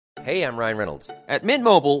Hey, I'm Ryan Reynolds. At Mint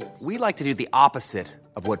Mobile, we like to do the opposite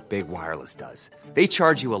of what Big Wireless does. They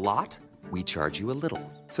charge you a lot, we charge you a little.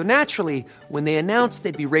 So naturally, when they announced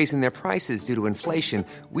they'd be raising their prices due to inflation,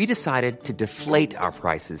 we decided to deflate our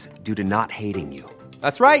prices due to not hating you.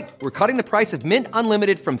 That's right. We're cutting the price of Mint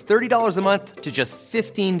Unlimited from $30 a month to just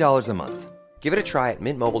 $15 a month. Give it a try at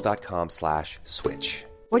mintmobile.com/switch.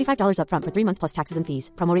 $45 up front for 3 months plus taxes and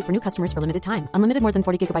fees. Promo rate for new customers for limited time. Unlimited more than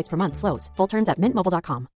 40 gigabytes per month. Slows full terms at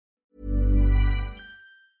mintmobile.com.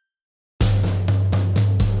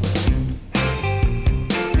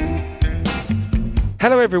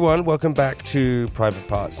 Hello everyone, welcome back to Private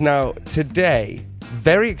Parts. Now, today,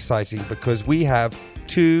 very exciting because we have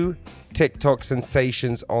 2 TikTok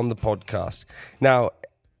sensations on the podcast. Now,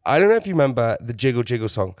 I don't know if you remember the Jiggle Jiggle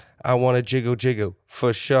song. I want to jiggle jiggle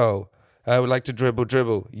for show. I would like to dribble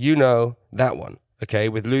dribble. You know that one, okay,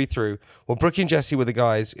 with Louis Theroux. Well, Brookie and Jessie were the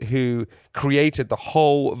guys who created the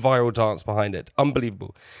whole viral dance behind it.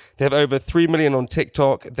 Unbelievable. They have over 3 million on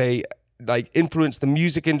TikTok. They influence the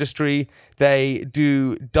music industry. They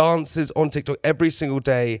do dances on TikTok every single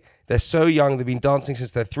day. They're so young. They've been dancing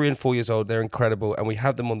since they're 3 and 4 years old. They're incredible. And we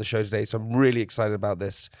have them on the show today. So I'm really excited about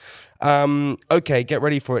this. Okay, get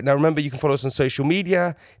ready for it. Now, remember, you can follow us on social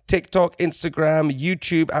media, TikTok, Instagram,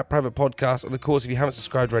 YouTube at Private Podcast. And of course, if you haven't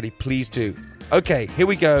subscribed already, please do. Okay, here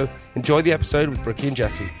we go. Enjoy the episode with Brookie and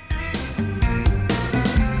Jessie.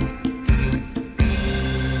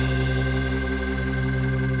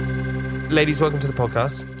 Ladies, welcome to the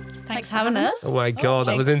podcast. Thanks for having us. Oh my God,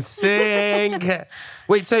 that was in sync.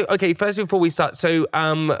 Wait, so, okay, first before we start, so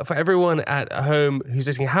for everyone at home who's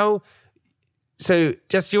listening,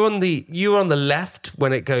 Jess, you're on the left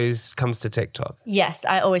when it comes to TikTok. Yes,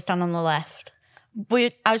 I always stand on the left. I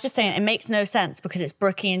was just saying, it makes no sense because it's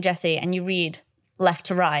Brookie and Jessie and you read left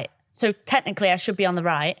to right. So technically I should be on the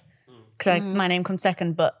right because my name comes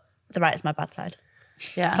second, but the right is my bad side.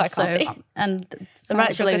 Yeah, so I can't be. And The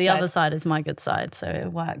right's your actually good the side. other side is my good side, so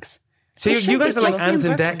it works. So you guys are like Ant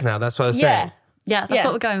and Dec now, that's what I was saying. Yeah, that's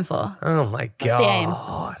what we're going for. Oh my God. That's the aim.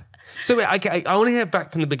 So wait, I want to hear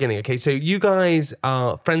back from the beginning. Okay, so you guys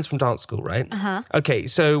are friends from dance school, right? Uh-huh. Okay,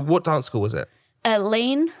 so what dance school was it?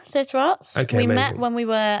 Lane Theatre Arts. Okay, we amazing.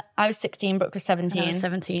 met I was 16, Brooke was 17. I was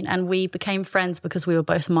 17, and we became friends because we were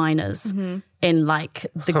both minors in like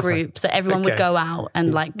the group. So everyone would go out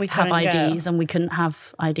and like We have couldn't go. IDs, and we couldn't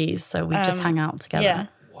have IDs, so we just hang out together. Yeah.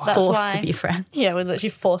 That's Forced why- to be friends. Yeah, we literally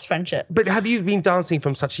forced friendship. But have you been dancing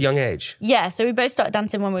from such a young age? Yeah, so we both started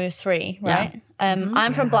dancing when we were 3, right?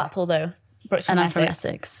 I'm from Blackpool though. Brooke's And I'm from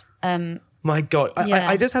Essex. Essex. My God, Yeah.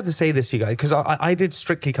 I just have to say this to you guys, because I did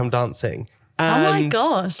Strictly Come Dancing. And Oh my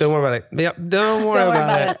gosh. Don't worry about it. Yep, don't worry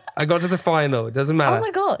about it. I got to the final. It doesn't matter. Oh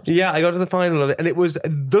my God. Yeah, I got to the final of it. And it was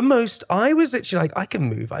the most, I was literally like, I can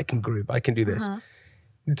move, I can groove, I can do this.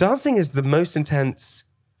 Dancing is the most intense,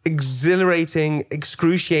 exhilarating,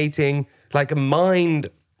 excruciating, like a mind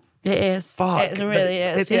It is. fuck. It really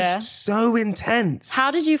is, It yeah. is so intense.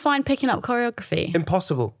 How did you find picking up choreography?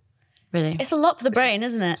 Impossible. Really? It's a lot for the brain,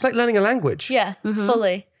 isn't it? It's like learning a language. Yeah,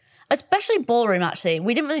 fully. Especially ballroom, actually.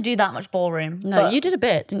 We didn't really do that much ballroom. No, but- you did a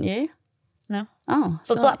bit, didn't you? No. Oh,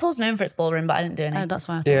 But Blackpool's known for its ballroom, but I didn't do any. Oh, that's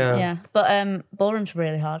why I thought. Yeah. Yeah. But ballroom's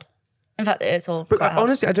really hard. In fact, it's all But quite hard.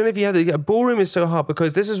 honestly, I don't know if you have the ballroom is so hard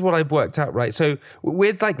because this is what I've worked out, right? So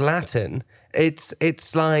with like Latin, it's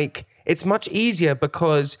like it's much easier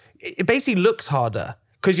because it basically looks harder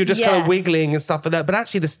because you're just kind Yeah. of wiggling and stuff like that. But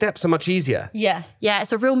actually, the steps are much easier, Yeah. Yeah,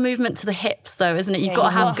 it's a real movement to the hips, though, isn't it? You've Yeah, got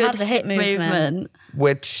to you've have got to good have the hip movement.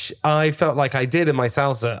 which I felt like I did in my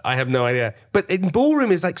salsa. I have no idea. But in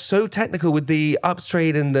ballroom is like so technical with the up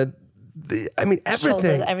straight and the I mean everything.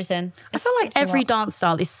 Shoulders, everything. I feel like every dance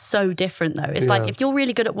style is so different, though. It's like if you're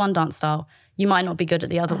really good at one dance style, you might not be good at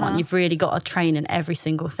the other one. You've really got to train in every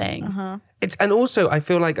single thing. And also, I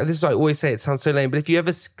feel like, this is what I always say, it sounds so lame, but if you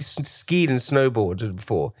ever skied and snowboarded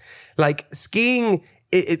before, like skiing,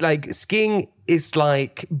 skiing is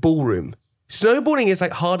like ballroom. Snowboarding is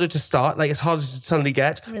like harder to start, like it's harder to suddenly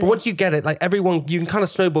get. Really? But once you get it, like everyone, you can kind of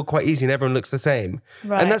snowboard quite easy and everyone looks the same.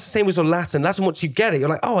 Right. And that's the same with Latin. Latin, once you get it, you're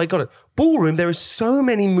like, oh, I got it. Ballroom, there are so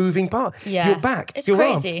many moving parts. Yeah. Your back, It's your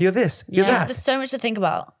crazy. arm, you're this, you're that. There's so much to think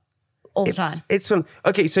about all the time. It's fun.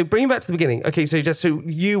 Okay, so bring it back to the beginning. Okay, so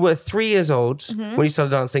you were 3 years old when you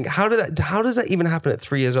started dancing. How does that even happen at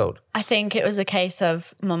 3 years old? I think it was a case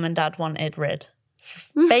of mum and dad wanted rid.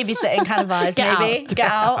 Babysitting kind of vibes, maybe.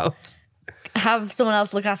 Get out. Have someone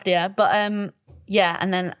else look after you. But yeah,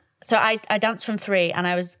 and then, so I danced from 3 and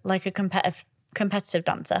I was like a competitive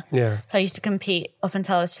dancer. Yeah. So I used to compete up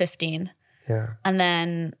until I was 15. Yeah. And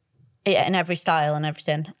then in every style and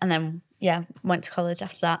everything. And then went to college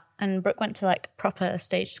after that. And Brooke went to like proper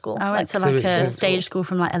stage school. I went to like a stage school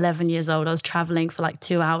from like 11 years old. I was traveling for like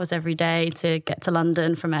 2 hours every day to get to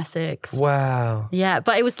London from Essex. Wow. Yeah,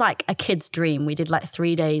 but it was like a kid's dream. We did like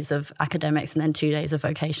 3 days of academics and then 2 days of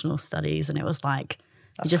vocational studies. And it was like,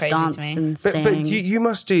 you just danced and sang. But you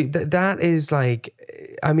must do, that is like,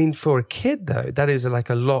 I mean, for a kid though, that is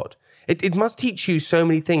like a lot. It must teach you so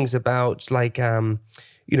many things about like,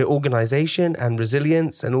 organization and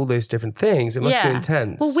resilience and all those different things. It must be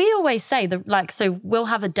intense. Well, we always say so we'll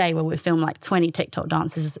have a day where we film like 20 TikTok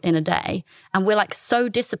dances in a day. And we're like so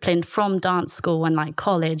disciplined from dance school and like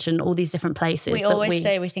college and all these different places. We always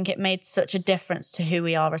say we think it made such a difference to who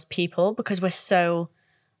we are as people because we're so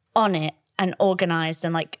on it and organized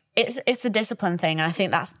and like, it's the discipline thing. And I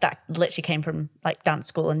think that literally came from like dance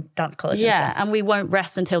school and dance college. Yeah, and we won't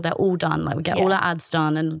rest until they're all done. Like we get all our ads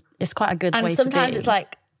done and it's quite a good way to be. And sometimes it's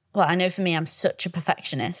like, well, I know for me, I'm such a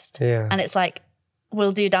perfectionist. Yeah. And it's like,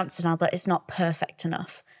 we'll do dances now, but it's not perfect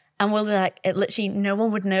enough. And we'll be like, it literally, no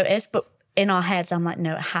one would notice, but in our heads, I'm like,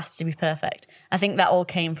 no, it has to be perfect. I think that all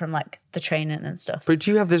came from like the training and stuff. But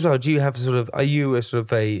do you have this as well? Do you have are you a sort of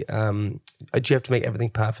do you have to make everything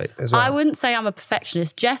perfect as well? I wouldn't say I'm a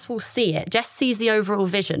perfectionist. Jess will see it. Jess sees the overall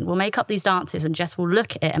vision. We'll make up these dances and Jess will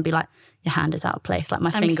look at it and be like, your hand is out of place. Like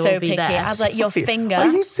my finger will be picky. there. I was like, your finger. Are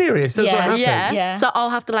you serious? That's what happens? Yeah. So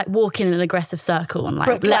I'll have to like walk in an aggressive circle and like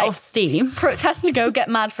Brooke, let off steam. Brooke has to go get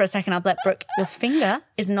mad for a second. I'll be like, Brooke, your finger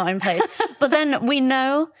is not in place. But then we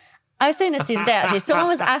know, I was saying this the other day actually, someone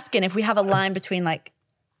was asking if we have a line between like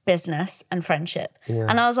business and friendship. Yeah.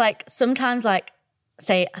 And I was like, sometimes like,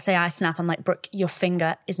 say I snap, I'm like, Brooke, your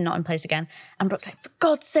finger is not in place again. And Brooke's like, for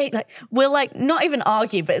God's sake, like we'll like not even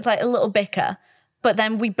argue, but it's like a little bicker. But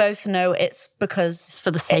then we both know it's because it's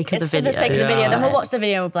for the sake of the video. It's for the sake of the video. Then we'll watch the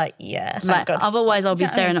video and we'll be like, yeah, thank God. Otherwise, I'll be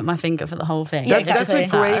staring at my finger for the whole thing. Yeah, exactly.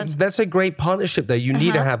 That's a great partnership though. You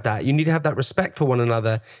need to have that. You need to have that respect for one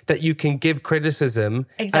another that you can give criticism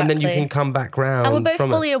and then you can come back round. And we're both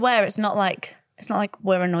fully aware it's not like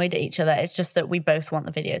we're annoyed at each other. It's just that we both want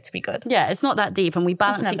the video to be good. Yeah, it's not that deep and we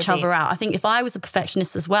balance each other out. I think if I was a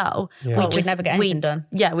perfectionist as well, we'd never get anything done.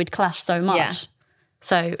 Yeah, we'd clash so much. Yeah.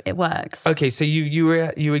 So it works. Okay, so you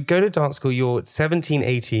would go to dance school, you're 17,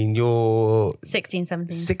 18, you're... 16,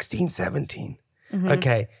 17. 16, 17. Mm-hmm.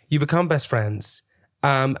 Okay, you become best friends.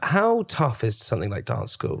 How tough is something like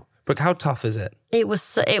dance school? Brooke, how tough is it? It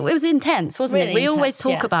was intense, wasn't it? We always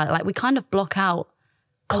talk about it. Like we kind of block out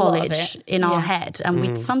college in our head and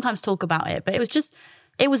we sometimes talk about it, but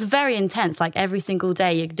it was very intense. Like every single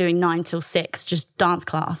day you're doing 9 till 6, just dance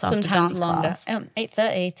class after sometimes dance longer. class.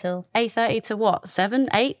 8:30 till 8:30 to what? 7,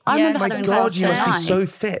 8? I remember my having God, you must be 9. so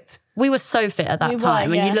fit. We were so fit at that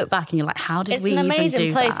time, and you look back and you're like, how did we even do that? It's an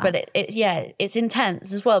amazing place, but it's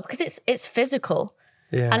intense as well because it's physical,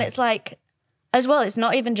 and it's like as well. It's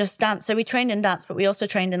not even just dance. So we trained in dance, but we also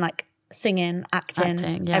trained in like singing,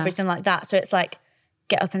 acting everything like that. So it's like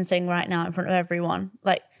get up and sing right now in front of everyone,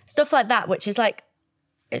 like stuff like that, which is like.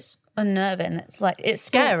 It's unnerving. It's like, it's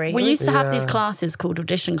scary. We used to have these classes called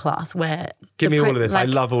audition class where... Give me all of this. I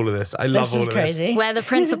love all of this. I love all of crazy. this. Where the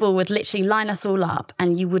principal would literally line us all up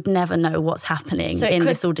and you would never know what's happening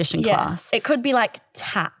this audition class. It could be like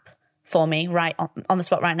tap for me right on the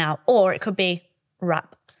spot right now, or it could be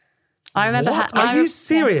rap. I remember... Are you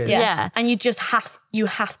serious? Yeah. And you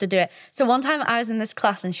have to do it. So one time I was in this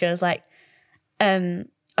class and she was like...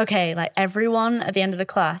 okay, like everyone at the end of the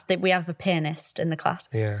class, we have a pianist in the class.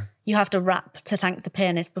 Yeah. You have to rap to thank the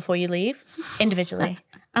pianist before you leave individually.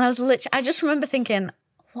 And I just remember thinking,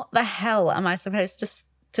 what the hell am I supposed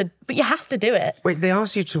to but you have to do it. Wait, they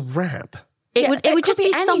asked you to rap? It would just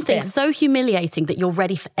be something anything. So humiliating that you're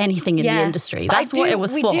ready for anything in the industry. That's what it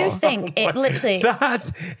was for. We do think it literally... That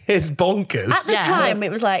is bonkers. At the time, it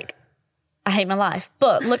was like, I hate my life.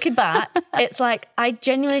 But looking back, it's like, I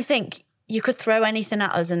genuinely think you could throw anything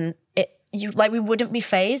at us and we wouldn't be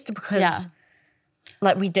phased because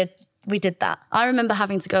like we did that. I remember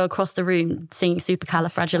having to go across the room singing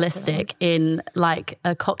Supercalifragilistic in like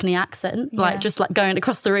a Cockney accent, like just like going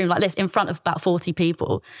across the room like this in front of about 40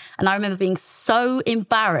 people. And I remember being so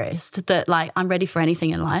embarrassed that like I'm ready for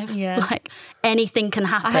anything in life. Yeah. Like anything can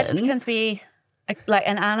happen. I had to pretend to be like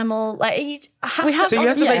an animal. Like you have to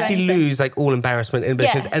basically lose like all embarrassment and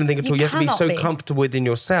anything at all. You have to be so comfortable within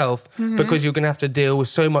yourself because you're going to have to deal with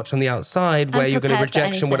so much on the outside where you're going to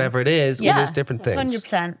rejection, whatever it is, all those different things.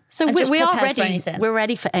 100%. So we are ready. We're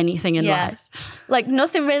ready for anything in life. Like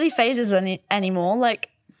nothing really phases anymore. Like,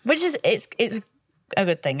 which is it's a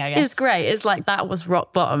good thing, I guess. It's great. It's like that was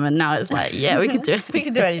rock bottom and now it's like, we can do it. We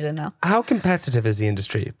can do anything now. How competitive is the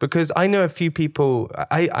industry? Because I know a few people,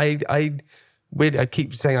 weird. I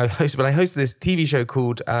keep saying I host, but I hosted this TV show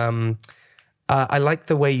called I Like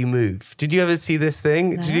the Way You Move. Did you ever see this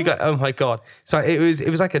thing? No. Did you go? Oh my God. So it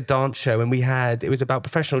was like a dance show, and it was about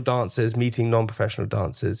professional dancers meeting non-professional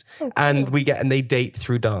dancers. Oh, cool. And they date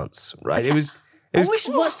through dance, right? Okay. We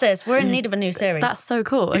should watch this. We're in need of a new series. That's so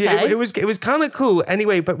cool. Okay. Yeah, it was kind of cool.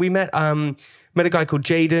 Anyway, but we met a guy called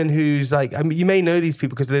Jaden, who's like, I mean, you may know these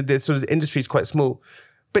people because the sort of industry is quite small.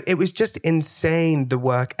 But it was just insane, the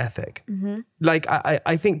work ethic. Mm-hmm. Like,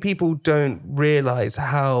 I think people don't realize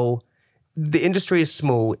how the industry is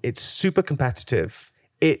small. It's super competitive.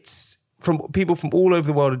 It's from people from all over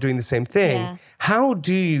the world are doing the same thing. Yeah. How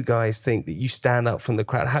do you guys think that you stand out from the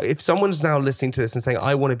crowd? If someone's now listening to this and saying,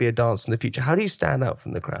 I want to be a dancer in the future, how do you stand out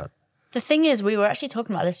from the crowd? The thing is, we were actually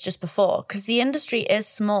talking about this just before, because the industry is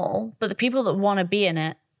small, but the people that want to be in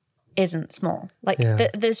it isn't small. Like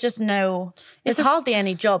there's just there's hardly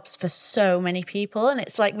any jobs for so many people, and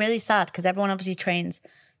it's like really sad because everyone obviously trains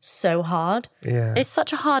so hard. Yeah, it's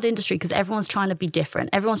such a hard industry because everyone's trying to be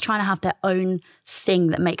different. Everyone's trying to have their own thing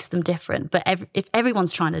that makes them different. But if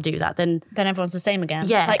everyone's trying to do that, then everyone's the same again.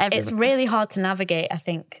 Yeah, like it's really hard to navigate. I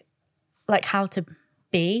think, like how to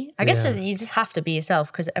be. I guess you just have to be yourself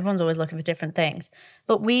because everyone's always looking for different things.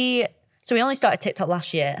 But we only started TikTok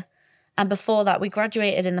last year. And before that, we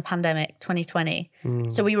graduated in the pandemic, 2020.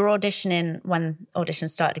 So we were auditioning when auditions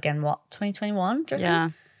started again, 2021? Yeah.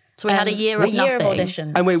 So we had a year of nothing. Of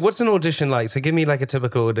auditions. And wait, what's an audition like? So give me like a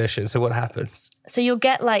typical audition. So what happens? So you'll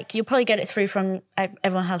probably get it through from,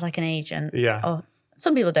 everyone has like an agent. Yeah. Or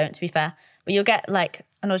some people don't, to be fair. But you'll get like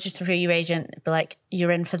an audition through your agent, be like,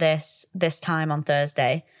 you're in for this time on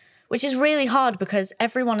Thursday, which is really hard because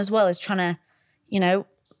everyone as well is trying to,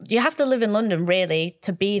 you have to live in London, really,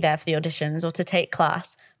 to be there for the auditions or to take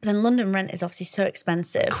class. But then London rent is obviously so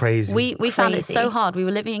expensive. Crazy. We found it so hard. We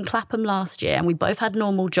were living in Clapham last year and we both had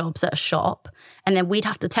normal jobs at a shop. And then we'd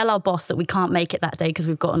have to tell our boss that we can't make it that day because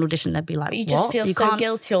we've got an audition. They'd be like, but you just feel so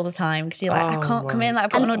guilty all the time because you're like, I can't come in, I've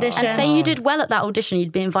got an audition. And say you did well at that audition,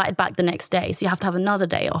 you'd be invited back the next day. So you have to have another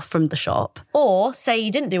day off from the shop. Or say you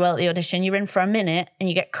didn't do well at the audition, you're in for a minute and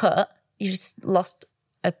you get cut, you just lost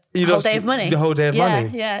a whole day of money. The whole day of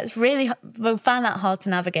money. Yeah, it's really, we found that hard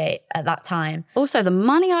to navigate at that time. Also, the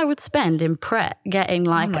money I would spend in Pret getting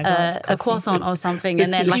like a croissant or something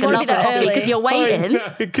and then like another coffee because you're waiting.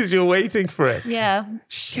 Because you're waiting for it. Yeah.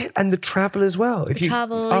 Shit, and the travel as well. If you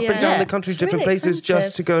travel, up and down the country, different really places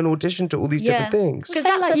just to go and audition to all these different things. Because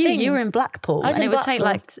that's like you were in Blackpool and it would take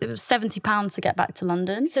like it was £70 to get back to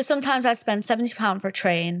London. So sometimes I'd spend £70 for a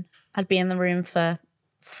train. I'd be in the room for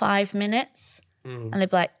 5 minutes and they'd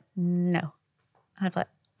be like, no. And I'd be like,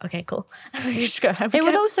 okay, cool. Just go home. It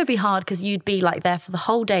would also be hard because you'd be like there for the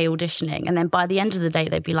whole day auditioning and then by the end of the day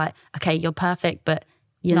they'd be like, okay, you're perfect but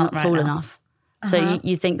you're not tall enough. So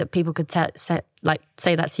you think that people could say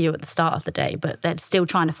that to you at the start of the day but they're still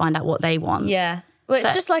trying to find out what they want. Yeah. Well,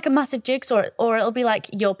 it's just like a massive jigsaw or it'll be like,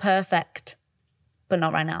 you're perfect but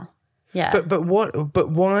not right now. Yeah. But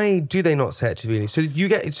why do they not say it to you? So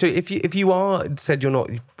if you are said you're not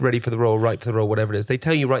ready for the role, right for the role, whatever it is, they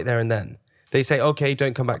tell you right there and then. They say, okay,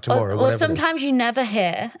 don't come back tomorrow. Or sometimes you never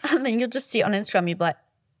hear, and then you'll just see it on Instagram. You'll be like,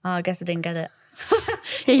 oh, I guess I didn't get it.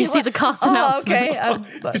 You see the cast announcement. Okay. I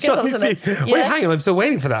guess that wasn't it. Wait, hang on, I'm still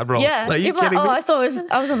waiting for that role. Yeah. Like, you kidding me? I thought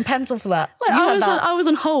I was on pencil for that. Like, I was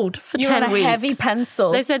on hold for 10 weeks. You were on a heavy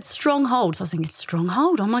pencil. They said strong hold. So I was thinking, strong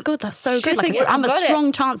hold? Oh my God, that's so good. Like, thinking, I'm a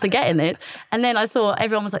strong chance of getting it. And then I saw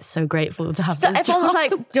everyone was like so grateful to have this everyone job. was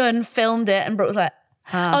like done, filmed it, and Brooke was like,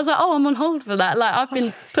 I was like, oh, I'm on hold for that. Like I've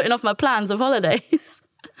been putting off my plans of holidays.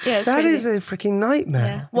 Yeah, that is a freaking nightmare.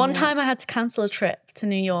 Yeah. One time I had to cancel a trip to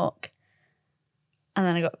New York and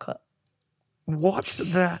then I got cut. What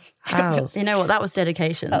the hell? You know what? That was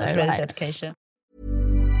dedication. That was really dedication.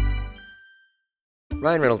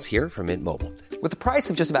 Ryan Reynolds here from Mint Mobile. With the price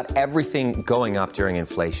of just about everything going up during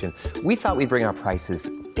inflation, we thought we'd bring our prices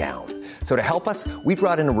down. So to help us, we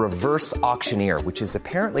brought in a reverse auctioneer, which is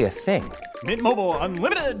apparently a thing. Mint Mobile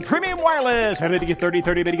Unlimited Premium Wireless. How to get 30,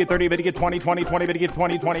 30, bit to get 30, bit to get 20, 20, 20, bit to get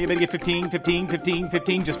 20, 20, bit to get 15, 15, 15,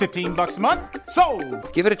 15, just $15 a month?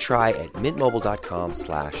 Sold! Give it a try at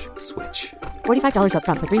mintmobile.com/switch. $45 up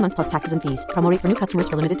front for 3 months plus taxes and fees. Promo rate for new customers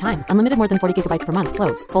for limited time. Unlimited more than 40 gigabytes per month.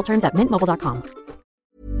 Slows full terms at mintmobile.com.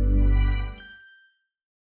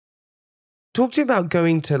 Talk to you about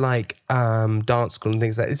going to like dance school and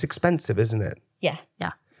things like that. It's expensive, isn't it? Yeah.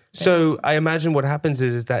 So I imagine what happens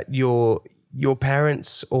is that your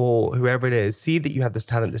parents or whoever it is see that you have this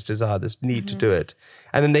talent, this desire, this need to do it,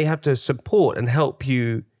 and then they have to support and help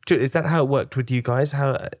you. Is that how it worked with you guys?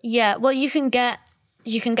 Yeah. Well, you can get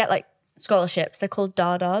like scholarships. They're called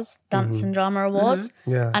DARDAs, Dance and Drama Awards.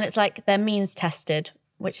 Yeah. And it's like they're means tested,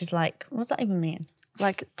 which is like, what does that even mean?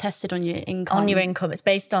 Like tested on your income. On your income. It's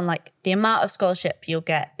based on like the amount of scholarship you'll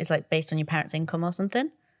get is like based on your parents' income or something.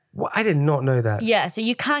 Well, I did not know that. Yeah, so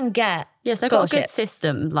you can get Yes, they've got a good scholarships.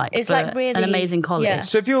 system, like It's for like really- an amazing college. yeah.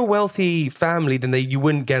 So if you're a wealthy family, then you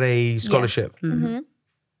wouldn't get a scholarship.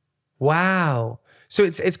 Wow. So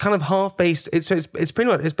it's kind of half based. It's pretty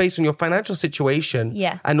much it's based on your financial situation,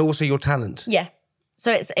 and also your talent. Yeah.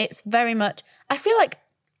 So it's very much. I feel like.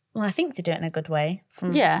 Well, I think they do it in a good way. From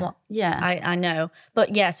what I know,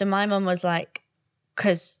 but yeah. So my mum was like,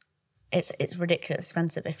 because it's ridiculous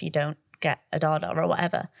expensive if you don't get a DARDA or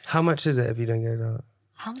whatever. How much is it if you don't get a DARDA?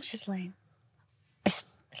 How much is Lane? It's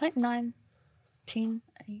like 19.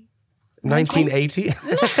 1980?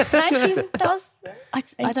 19,000? I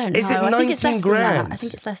don't know. Is it I think it's 19 less grand? Than that. I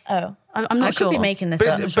think it's less. Oh. I'm not I sure. could be making this But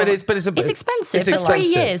up. It's expensive for 3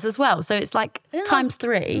 years as well. So it's like times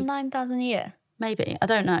 3. 9,000 a year. Maybe. I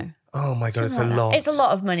don't know. Oh my God, it's a lot. It's a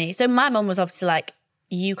lot of money. So my mum was obviously like,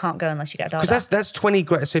 you can't go unless you get a DARDA. Because that's 20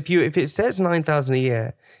 grand. So if it says 9,000 a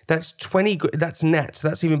year, that's 20. That's net. So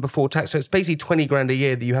that's even before tax. So it's basically 20 grand a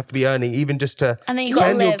year that you have to be earning, even just to And then you gotta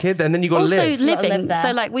send your live. kid. And then you got to Also live. gotta living. live there.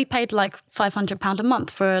 So like we paid like £500 a month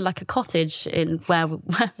for like a cottage in where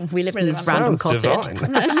we lived in this random Sounds cottage.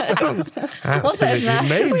 divine. Sounds absolutely We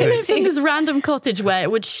amazing. lived in this random cottage where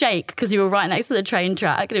it would shake because you were right next to the train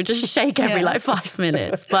track and it would just shake every like 5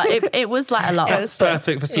 minutes. But it was like a lot. That's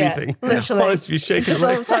perfect for sleeping. literally. Honestly, shaking.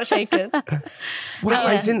 Just all start shaking. Wow,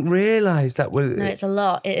 I didn't realise that was. No, it's a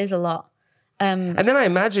lot. It is a lot. And then I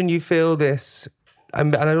imagine you feel this,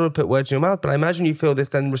 and I don't want to put words in your mouth, but I imagine you feel this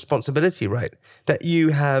then responsibility, right? That you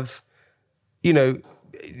have,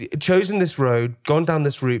 chosen this road, gone down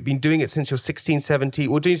this route, been doing it since you're 16, 17,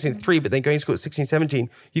 or doing it since 3, but then going to school at 16, 17.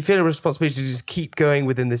 You feel a responsibility to just keep going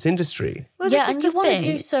within this industry. Well, Yeah, this is and the you want to thing.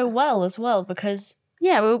 do so well as well because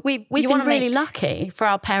Yeah, well, we've been wanna really make- lucky for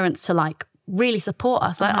our parents to like really support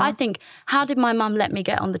us. Like I think, how did my mum let me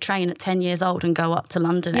get on the train at 10 years old and go up to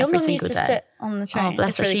London your every mum single used day? to sit on the train. Oh, bless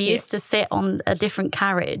It's her. really She cute. used to sit on a different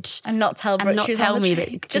carriage And not tell Brooke and not she was tell on the me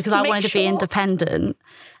train, that just because to I make wanted to be sure. independent.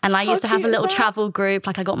 And I used to have a cute is little that? travel group.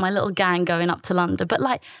 Like I got my little gang going up to London. But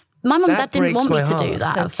like my mum and That dad didn't breaks want me my to heart. do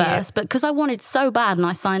that So at cute. first. But because I wanted so bad and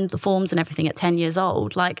I signed the forms and everything at 10 years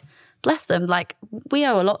old, like bless them. Like we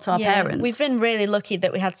owe a lot to our parents. We've been really lucky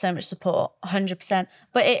that we had so much support, 100%.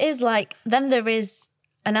 But it is like, then there is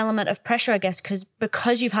an element of pressure, I guess,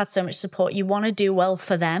 because you've had so much support, you want to do well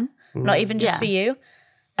for them, not even just Yeah. for you.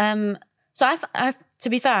 So I've, to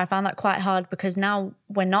be fair, I found that quite hard because now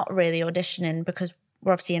we're not really auditioning because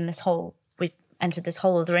we're obviously in we've entered this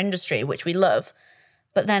whole other industry, which we love.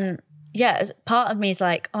 But then, yeah, part of me is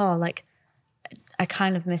like, oh, like, I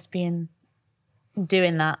kind of miss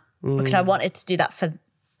doing that because I wanted to do that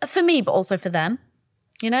for me, but also for them,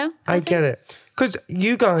 you know? I get it. Because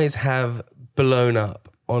you guys have blown up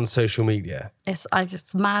on social media. It's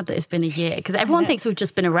mad that it's been a year because everyone thinks we've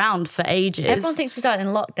just been around for ages. Everyone thinks we started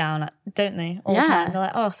in lockdown, don't they? All the Yeah. time. They're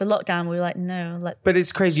like, oh, so lockdown. We were like, no. Like, But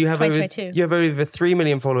it's crazy. You have over 2022. 3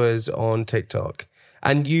 million followers on TikTok,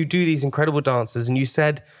 and you do these incredible dances. And you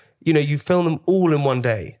said, you film them all in one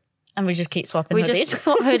day. and we just keep swapping we hoodies. just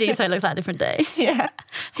swap hoodies so it looks like a different day. Yeah.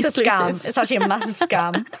 It's a scam. It's actually a massive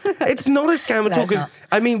scam. It's not a scam at No, all. it's Because not.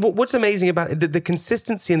 I mean, what's amazing about it, the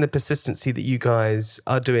consistency and the persistency that you guys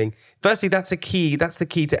are doing. Firstly, that's a key. That's the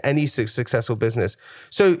key to any successful business.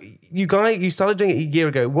 So you started doing it a year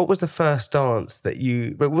ago. What was the first dance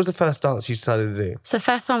you started to do? So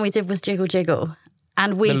first one we did was Jiggle Jiggle.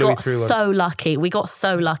 And we The Louis got Theroux one. so lucky. We got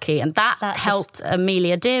so lucky. And that That just- helped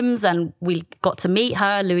Amelia Dims and we got to meet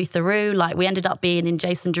her, Louis Theroux. Like we ended up being in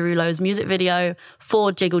Jason Derulo's music video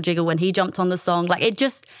for Jiggle Jiggle when he jumped on the song. Like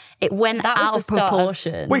it went That was out the of start of-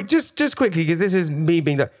 proportion. Wait, just quickly, because this is me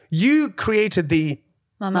being done. You created the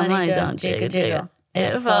My money money don't don't jiggle jiggle.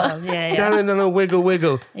 jiggle. It falls. Yeah, yeah. no, wiggle,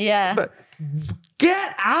 wiggle. Yeah. But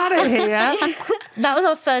get out of here. That was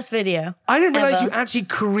our first video. I didn't realize ever. you actually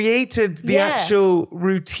created the Yeah. actual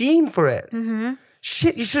routine for it. Mm-hmm.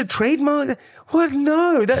 Shit, you should have trademarked that. What?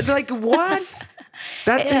 No, that's like, what?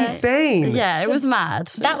 That's insane. Yeah, it was mad.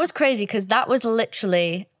 That was crazy because that was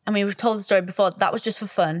literally, I mean, we've told the story before, that was just for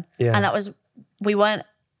fun. Yeah. And we were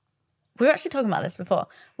actually talking about this before.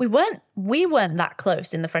 We weren't that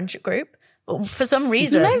close in the friendship group. But for some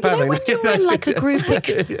reason. You know when you're in like a group of,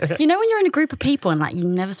 Yeah. you know when you're in a group of people and like you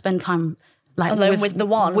never spend time like Alone with the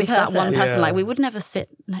one with that one person. person. Yeah. Like we would never sit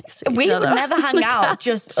next to each We other. would never hang out,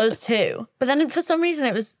 just us two. But then for some reason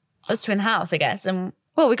it was us two in the house, I guess. And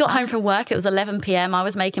Well, we got home from work. It was 11 p.m. I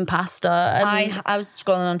was making pasta. And I was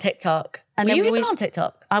scrolling on TikTok. And Were then you even on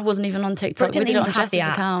TikTok? I wasn't even on TikTok. Brooke didn't we did it even on have the Jess's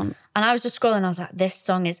app. account. And I was just scrolling. I was like, this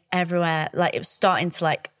song is everywhere. Like, it was starting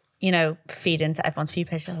to feed into everyone's view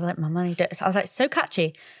page. I was like, my money. So I was like, so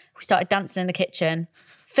catchy. We started dancing in the kitchen,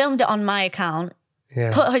 filmed it on my account,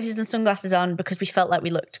 put hoodies and sunglasses on because we felt like we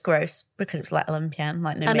looked gross because it was like 11 p.m.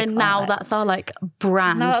 Like, no and then now that's our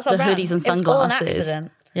brand, now the hoodies and sunglasses. It was all an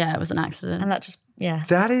accident. Yeah, it was an accident. And that just,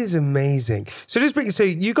 That is amazing. So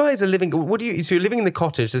you guys are living, so you're living in the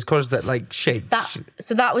cottage, this cottage that shaped.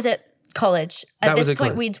 So that was at college. At this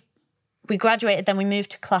point, we graduated, then we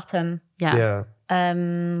moved to Clapham. Yeah.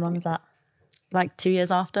 When was that? 2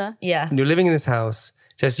 years after. Yeah. And you're living in this house.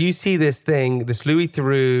 Just you see this thing, this Louis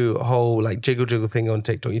Theroux whole jiggle thing on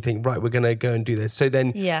TikTok. You think, right, we're going to go and do this. So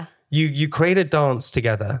then you create a dance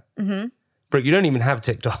together. Mm-hmm. Brooke, you don't even have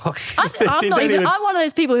TikTok. I'm one of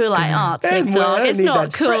those people who are like, TikTok, it's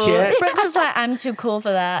not cool. Brooke was like, I'm too cool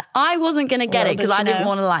for that. I wasn't going to get it because I didn't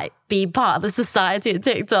want to be part of the society of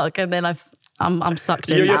TikTok. And then I'm sucked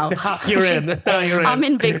in now. You're in. I'm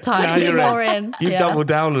in big time. You're in. You've doubled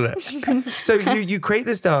down on it. So you create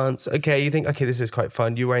this dance. Okay, you think, okay, this is quite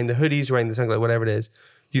fun. You're wearing the hoodies, you're wearing the sunglasses, whatever it is.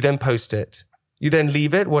 You then post it. You then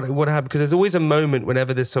leave it? What happened? Because there's always a moment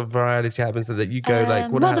whenever this sort of virality happens that you go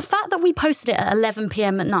what happened? The fact that we posted it at 11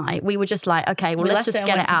 p.m. at night, we were just like, okay, well, let's just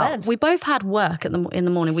get it out. We both had work in the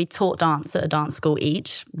morning. We taught dance at a dance school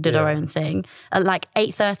each, did our own thing. At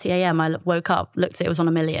 8:30 a.m., I woke up, looked at it, was on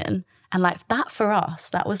 1 million. And that for us,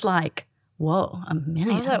 that was whoa, 1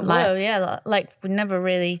 million. I was whoa, yeah. We never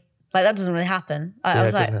really, that doesn't really happen. I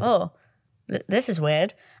was like, oh, this is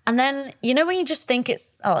weird. And then, when you just think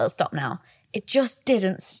it'll stop now. It just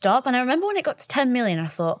didn't stop. And I remember when it got to 10 million, I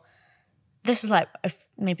thought, this was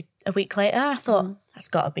maybe a week later, I thought, it's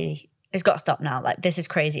got to stop now. This is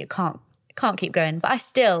crazy. It can't keep going. But I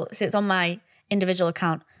still, so it's on my individual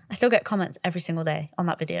account, I still get comments every single day on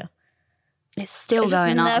that video. It's still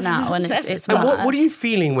going up now. And it's and what are you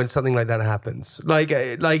feeling when something like that happens?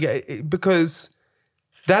 Because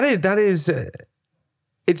that is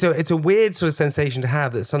it's a weird sort of sensation to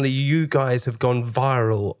have that suddenly you guys have gone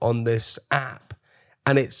viral on this app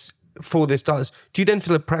and it's for this dance. Do you then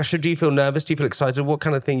feel a pressure? Do you feel nervous? Do you feel excited? What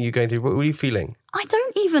kind of thing are you going through? What are you feeling? I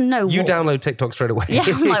don't even know. You download TikTok straight away. Yeah,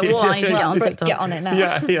 I'm like, I need to get on TikTok. Get on it now.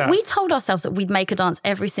 Yeah. We told ourselves that we'd make a dance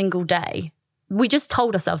every single day. We just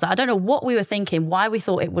told ourselves that. I don't know what we were thinking, why we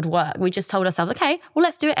thought it would work. We just told ourselves, okay, well,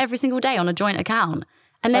 let's do it every single day on a joint account.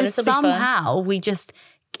 And then somehow it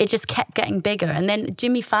just kept getting bigger. And then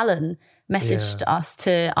Jimmy Fallon messaged us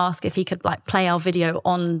to ask if he could play our video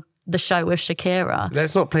on the show with Shakira.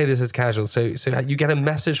 Let's not play this as casual. So you get a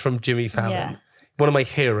message from Jimmy Fallon, one of my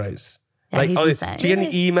heroes. Yeah, he's insane. Do you get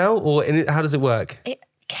an email or how does it work? It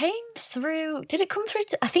came through. Did it come through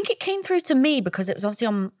I think it came through to me because it was obviously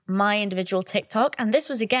on my individual TikTok. And this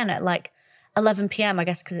was again at 11 p.m, I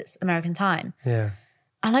guess, because it's American time. Yeah.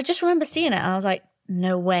 And I just remember seeing it and I was like,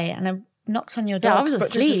 no way. And I knocked on your door. Yeah, I was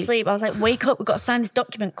asleep. I was like, wake up, we've got to sign this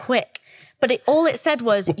document quick. But all it said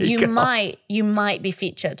was, you might be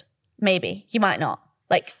featured. Maybe. You might not.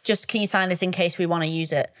 Just can you sign this in case we want to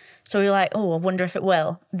use it? So we were like, oh, I wonder if it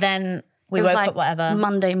will. Then we woke up, whatever.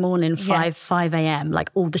 Monday morning, 5 a.m,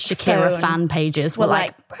 all the Shakira fan pages were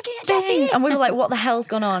like, Brookie Jessie. And we were like, what the hell's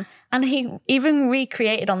gone on? And he even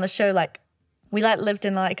recreated on the show, we lived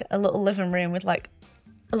in a little living room with a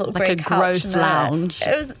little grey couch. Gross lounge.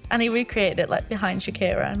 It was, and he recreated it behind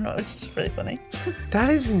Shakira, and it was just really funny. That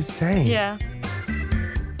is insane. Yeah.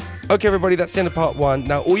 Okay, everybody, that's the end of part 1.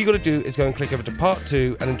 Now, all you got to do is go and click over to part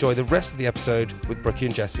 2 and enjoy the rest of the episode with Brookie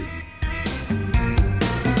and Jessie.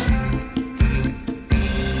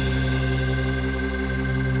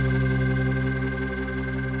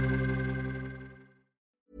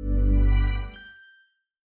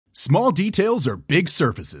 Small details are big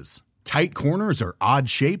surfaces. Tight corners are odd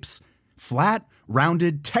shapes. Flat,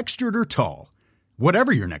 rounded, textured, or tall.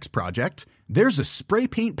 Whatever your next project, there's a spray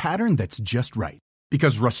paint pattern that's just right.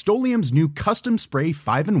 Because Rust-Oleum's new Custom Spray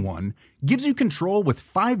 5-in-1 gives you control with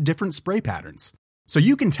 5 different spray patterns. So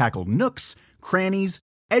you can tackle nooks, crannies,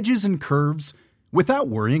 edges, and curves without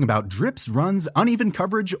worrying about drips, runs, uneven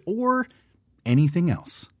coverage, or anything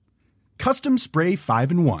else. Custom Spray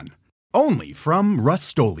 5-in-1. Only from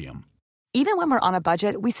Rust-Oleum. Even when we're on a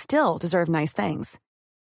budget, we still deserve nice things.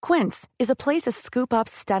 Quince is a place to scoop up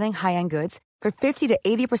stunning high-end goods for 50 to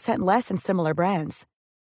 80% less than similar brands.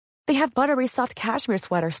 They have buttery soft cashmere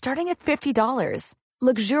sweaters starting at $50,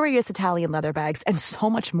 luxurious Italian leather bags, and so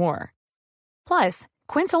much more. Plus,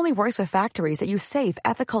 Quince only works with factories that use safe,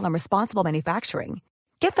 ethical, and responsible manufacturing.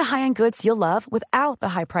 Get the high-end goods you'll love without the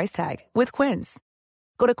high price tag with Quince.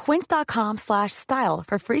 Go to quince.com/style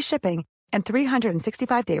for free shipping and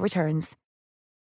 365-day returns.